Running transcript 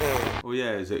Oh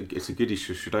yeah, it's a goodie.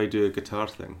 Should I do a guitar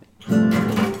thing?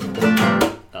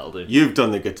 That'll do. You've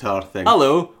done the guitar thing.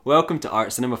 Hello, welcome to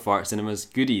Art Cinema Fart Cinema's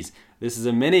Goodies. This is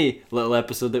a mini little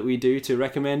episode that we do to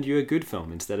recommend you a good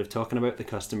film instead of talking about the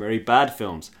customary bad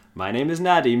films. My name is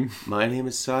Nadim. My name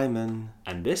is Simon.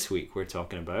 And this week we're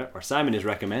talking about, or Simon is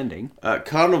recommending...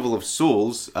 Carnival of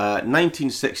Souls,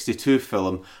 1962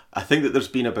 film. I think that there's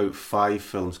been about 5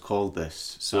 films called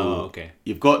this. So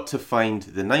You've got to find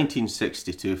the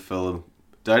 1962 film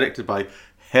directed by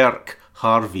Herk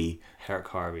Harvey. Herk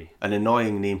Harvey. An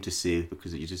annoying name to say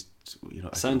because you just...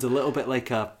 Sounds a little bit like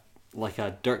a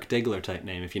Dirk Diggler type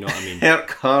name, if you know what I mean. Herk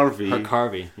Harvey. Herk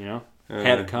Harvey, you know?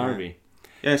 Herk Harvey.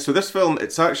 Yeah, so this film,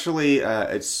 it's actually,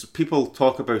 it's people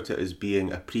talk about it as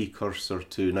being a precursor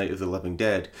to Night of the Living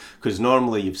Dead, because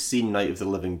normally you've seen Night of the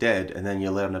Living Dead, and then you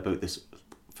learn about this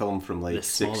film from like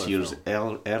 6 years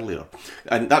earlier.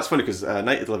 And that's funny, because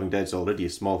Night of the Living Dead is already a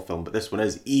small film, but this one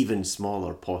is even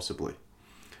smaller, possibly.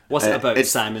 What's it about,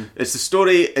 Simon? It's the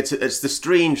story, it's the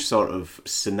strange sort of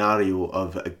scenario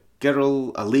of a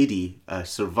lady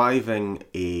surviving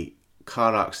a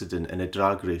car accident in a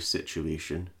drag race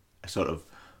situation, a sort of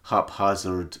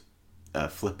haphazard,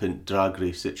 flippant drag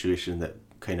race situation that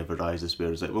kind of arises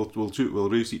where it's like, we'll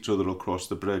race each other across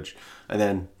the bridge, and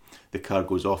then the car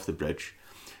goes off the bridge.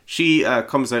 She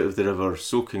comes out of the river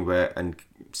soaking wet and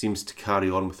seems to carry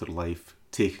on with her life,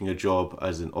 taking a job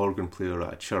as an organ player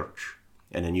at a church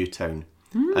in a new town.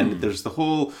 And there's the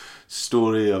whole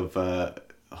story of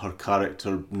her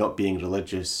character not being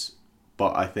religious,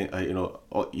 but I think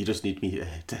you just need me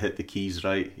to hit the keys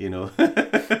right, you know.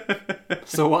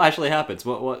 So what actually happens?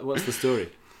 What's the story?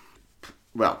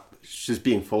 Well, she's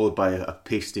being followed by a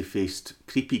pasty-faced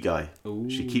creepy guy. Ooh.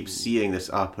 She keeps seeing this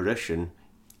apparition,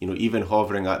 even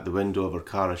hovering at the window of her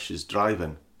car as she's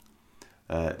driving.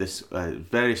 This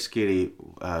very scary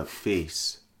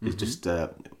face is just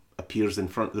appears in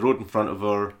front, the road in front of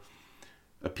her.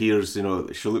 Appears,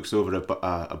 she looks over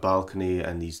a balcony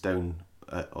and he's down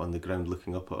on the ground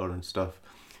looking up at her and stuff.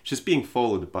 She's being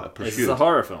followed by a pursuit. This is a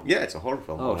horror film? Yeah, it's a horror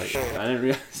film. Oh, shit, I didn't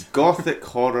realise. Gothic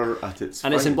horror at its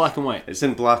And it's in black and white? It's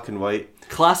in black and white.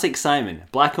 Classic Simon,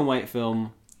 black and white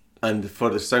film. And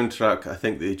for the soundtrack, I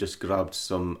think they just grabbed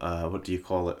some, what do you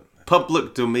call it?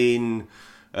 Public domain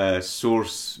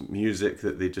source music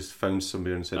that they just found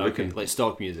somewhere and said, like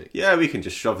stock music. Yeah, we can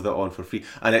just shove that on for free.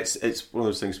 And it's one of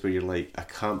those things where you're like, I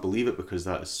can't believe it because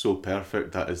that is so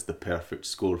perfect. That is the perfect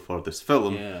score for this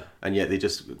film. Yeah. And yet they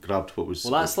just grabbed what was...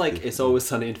 Well, that's like It's Always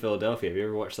Sunny in Philadelphia. Have you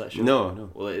ever watched that show? No.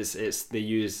 Well, it's they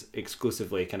use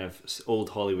exclusively kind of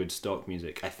old Hollywood stock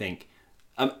music, I think.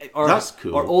 That's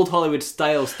cool. Or old Hollywood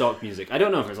style stock music. I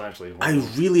don't know if it's actually... I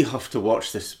really have to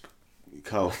watch this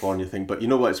California thing, but you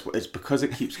know what? It's because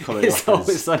it keeps coming It's up.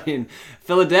 Always Sunny in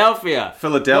Philadelphia.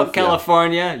 Not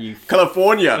California.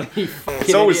 California.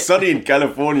 It's always sunny in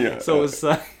California. It's always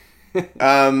sunny.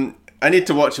 I need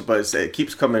to watch it, but it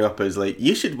keeps coming up as like,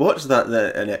 you should watch that.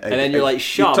 And then you're like,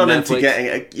 shut up,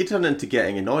 Netflix. You turn into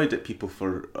getting annoyed at people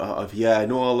for, I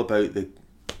know all about the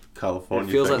California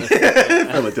it feels thing.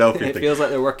 Like Philadelphia it thing. feels like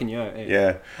they're working you out.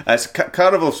 Yeah. It's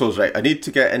Carnival of Souls, right? I need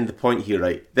to get in the point here,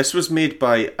 right? This was made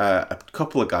by a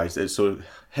couple of guys. So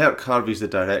Herk Harvey's the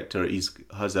director. He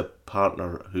has a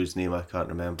partner whose name I can't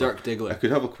remember. Dirk Diggler. I could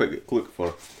have a quick look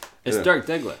for. It's Dirk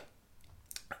Diggler.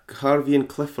 Harvey and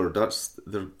Clifford,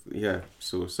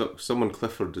 so someone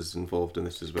Clifford is involved in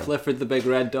this as well. Clifford the Big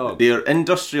Red Dog. They are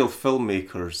industrial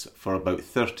filmmakers for about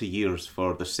 30 years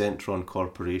for the Centron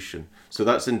Corporation. So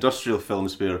that's industrial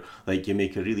films where like you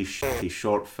make a really shitty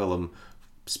short film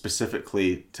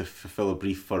specifically to fulfill a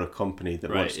brief for a company that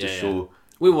wants to show...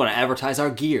 We want to advertise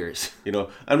our gears.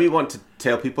 And we want to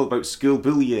tell people about school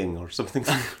bullying or something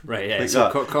right, yeah. like so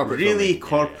that. Corporate really filming.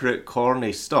 corporate,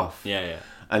 corny stuff. Yeah.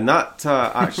 And that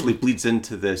actually bleeds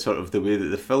into the sort of the way that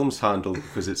the film's handled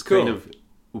because it's cool. kind of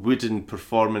wooden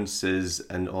performances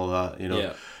and all that,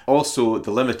 Yeah. Also,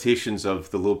 the limitations of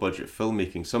the low-budget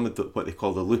filmmaking. Some of what they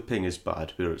call the looping is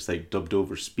bad, where it's like dubbed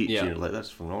over speech, and you're like, that's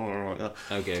from...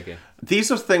 Okay.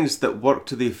 These are things that work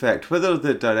to the effect, whether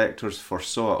the directors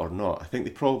foresaw it or not. I think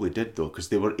they probably did, though, because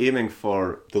they were aiming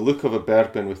for the look of a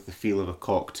bourbon with the feel of a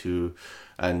cocktail,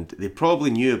 and they probably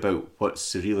knew about what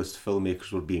surrealist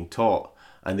filmmakers were being taught.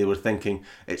 And they were thinking,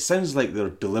 it sounds like they're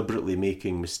deliberately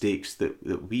making mistakes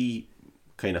that we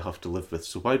kind of have to live with.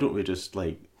 So why don't we just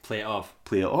like play it off?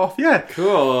 Yeah.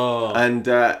 Cool. And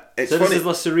it's so funny. this is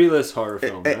a surrealist horror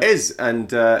film. It is,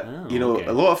 and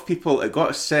a lot of people. It got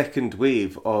a second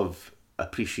wave of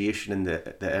appreciation in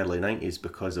the early 90s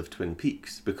because of Twin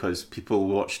Peaks, because people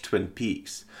watched Twin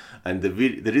Peaks, and the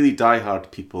really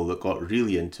diehard people that got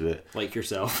really into it, like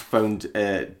yourself, found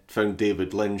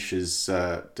David Lynch's.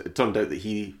 It turned out that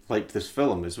he liked this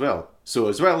film as well. So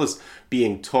as well as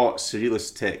being taught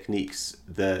surrealist techniques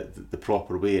the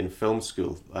proper way in film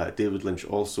school, David Lynch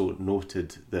also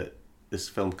noted that this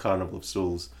film Carnival of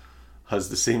Souls has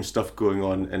the same stuff going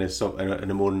on in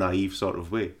a more naive sort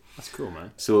of way. That's cool,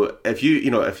 man. So if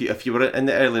you were in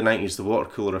the early 90s, the water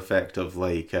cooler effect of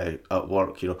like at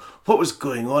work, what was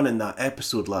going on in that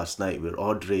episode last night where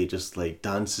Audrey just like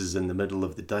dances in the middle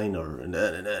of the diner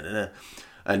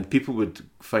and people would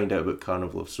find out about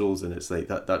Carnival of Souls, and it's like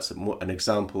that's an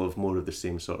example of more of the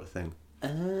same sort of thing.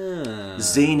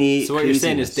 Zany. So what you're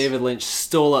saying is David Lynch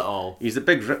stole it all. He's a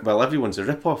big everyone's a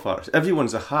rip-off artist.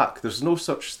 Everyone's a hack. There's no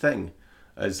such thing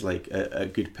as like a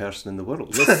good person in the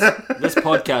world. This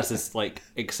podcast is like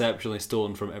exceptionally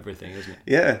stolen from everything, isn't it?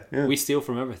 Yeah. We steal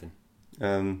from everything.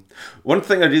 One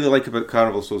thing I really like about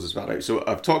Carnival Souls as well, right? So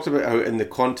I've talked about how in the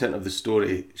content of the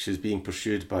story she's being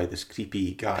pursued by this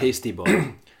creepy guy, pasty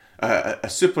boy, a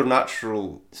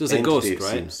supernatural. So it's a ghost, right?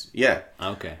 Seems. Yeah.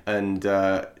 Okay. And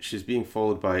she's being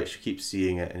followed by it. She keeps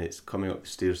seeing it, and it's coming up the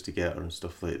stairs to get her and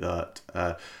stuff like that.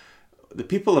 The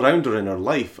people around her in her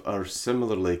life are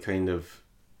similarly kind of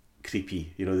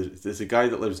creepy. There's a guy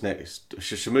that lives next.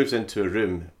 She moves into a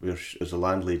room where there's a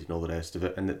landlady and all the rest of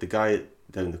it, and the guy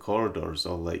down the corridor is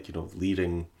all like,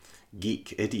 leering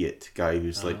geek idiot guy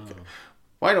who's like,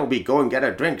 why don't we go and get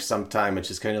a drink sometime? And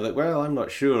she's kind of like, well, I'm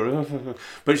not sure.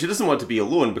 But she doesn't want to be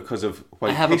alone because of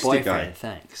white pasty guy. I have a boyfriend,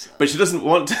 thanks. But she doesn't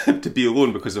want to be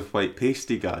alone because of white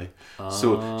pasty guy.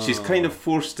 So she's kind of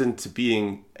forced into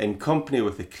being in company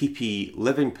with a creepy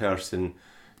living person.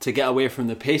 To get away from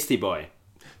the pasty boy.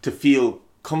 To feel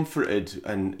comforted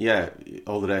and,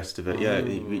 all the rest of it. Yeah,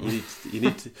 you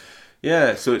need to...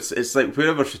 Yeah, so it's like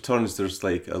wherever she turns, there's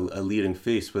like a leering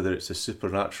face, whether it's a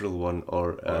supernatural one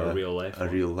or a real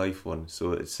life one.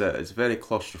 So it's very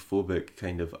claustrophobic,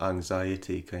 kind of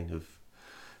anxiety, kind of.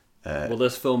 Will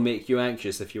this film make you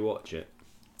anxious if you watch it?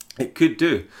 It could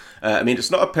do.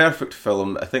 It's not a perfect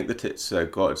film. I think that it's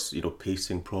got its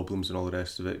pacing problems and all the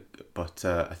rest of it, but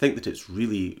I think that it's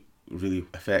really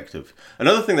effective.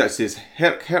 Another thing that says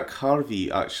Herc Harvey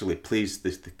actually plays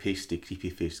the pasty, creepy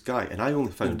faced guy, and I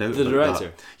only found out the about director.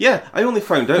 That. Yeah, I only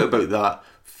found out about that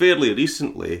fairly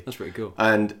recently. That's pretty cool.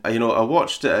 And I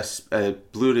watched a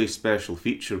Blu-ray special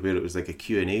feature where it was like a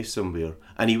Q&A somewhere,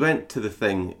 and he went to the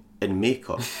thing in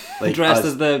makeup, like dressed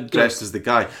as the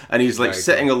guy, and he's like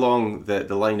sitting along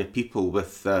the line of people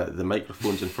with the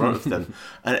microphones in front of them,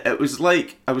 and it was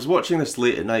like I was watching this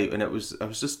late at night, and I was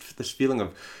just this feeling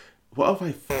of, what have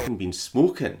I fucking been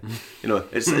smoking?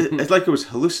 It's like I was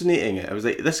hallucinating it. I was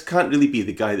like, this can't really be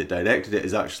the guy that directed it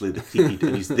is actually the creepy,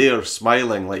 and he's there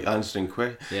smiling, like answering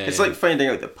questions. Yeah, it's like finding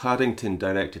out that Paddington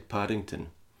directed Paddington.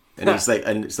 And it's like,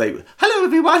 hello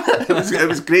everyone. It was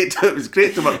great. It was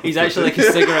great to work. He's actually like a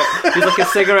cigarette. He's like a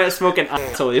cigarette smoking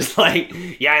asshole. He's like,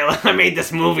 yeah, I made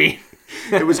this movie.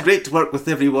 It was great to work with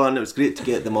everyone. It was great to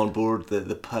get them on board,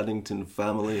 the Paddington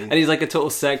family. And he's like a total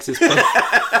sexist.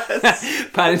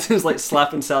 Paddington's like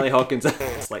slapping Sally Hawkins.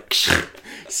 It's like,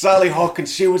 Sally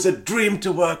Hawkins, she was a dream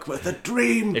to work with, a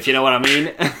dream. If you know what I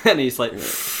mean. And he's like,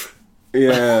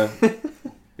 yeah.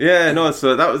 Yeah, no,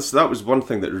 so that was one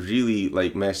thing that really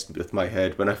like messed with my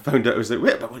head when I found out. I was like,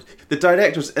 wait, but the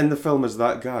director's in the film as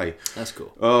that guy. That's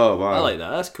cool. Oh, wow. I like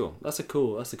that. That's cool. That's a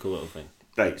cool little thing.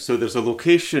 Right, so there's a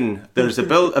location, there's a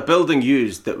building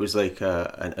used that was like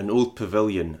an old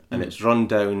pavilion, and it's run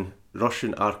down,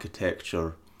 Russian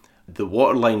architecture. The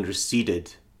waterline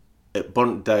receded, it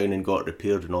burnt down and got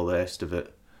repaired and all the rest of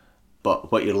it.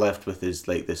 But what you're left with is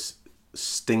like this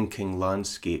stinking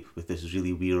landscape with this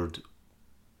really weird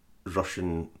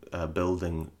Russian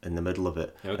building in the middle of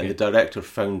it. Okay. And the director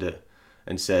found it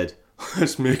and said,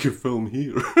 let's make a film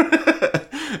here.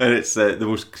 And it's the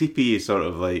most creepy sort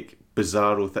of like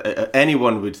bizarro thing.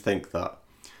 Anyone would think that.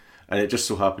 And it just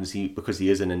so happens because he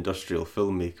is an industrial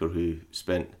filmmaker who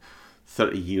spent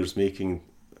 30 years making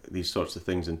these sorts of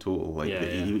things in total. Like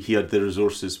he had the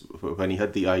resources when he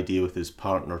had the idea with his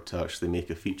partner to actually make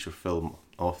a feature film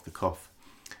off the cuff.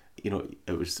 It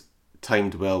was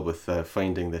timed well with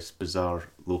finding this bizarre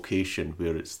location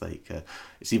where it's like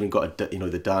it's even got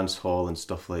the dance hall and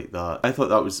stuff like that. I thought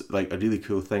that was like a really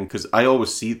cool thing because I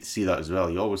always see that as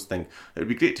well. You always think it'd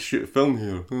be great to shoot a film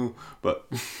here,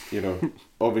 but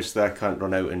obviously I can't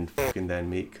run out and fucking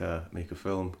then make a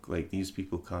film like these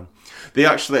people can. They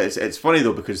actually, it's funny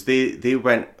though because they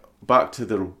went back to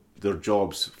their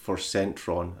jobs for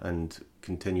Centron and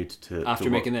continued to After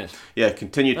work, making this? Yeah,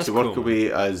 continued That's to work cool,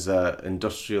 away as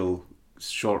industrial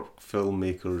short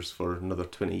filmmakers for another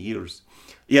 20 years.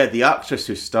 Yeah, the actress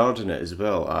who starred in it as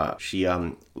well, she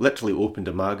literally opened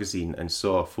a magazine and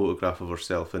saw a photograph of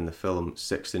herself in the film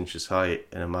 6 inches high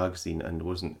in a magazine and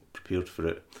wasn't prepared for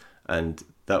it. And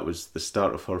that was the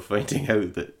start of her finding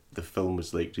out that the film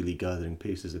was like really gathering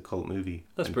pace as a cult movie.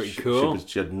 That's and pretty cool.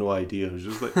 She had no idea. It was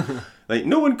just like, like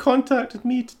no one contacted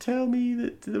me to tell me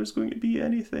that there was going to be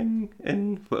anything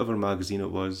in whatever magazine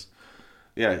it was.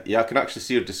 Yeah, I can actually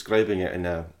see her describing it in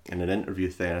an interview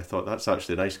thing. I thought that's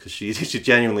actually nice because she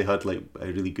genuinely had like a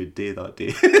really good day that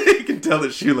day. You can tell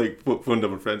that she like phoned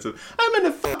up her friends and said, "I'm in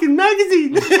a fucking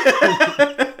magazine,"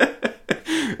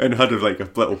 and had like a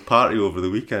little party over the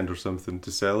weekend or something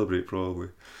to celebrate probably.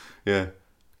 Yeah,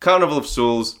 Carnival of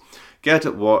Souls. Get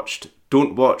it watched.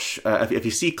 Don't watch if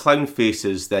you see clown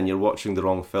faces, then you're watching the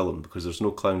wrong film because there's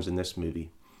no clowns in this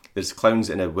movie. There's clowns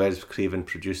in a Wes Craven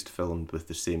produced film with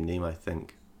the same name, I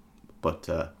think. But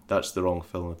that's the wrong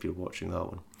film if you're watching that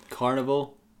one.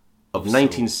 Carnival of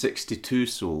 1962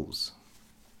 Souls.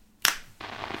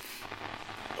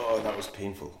 Oh, that was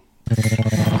painful.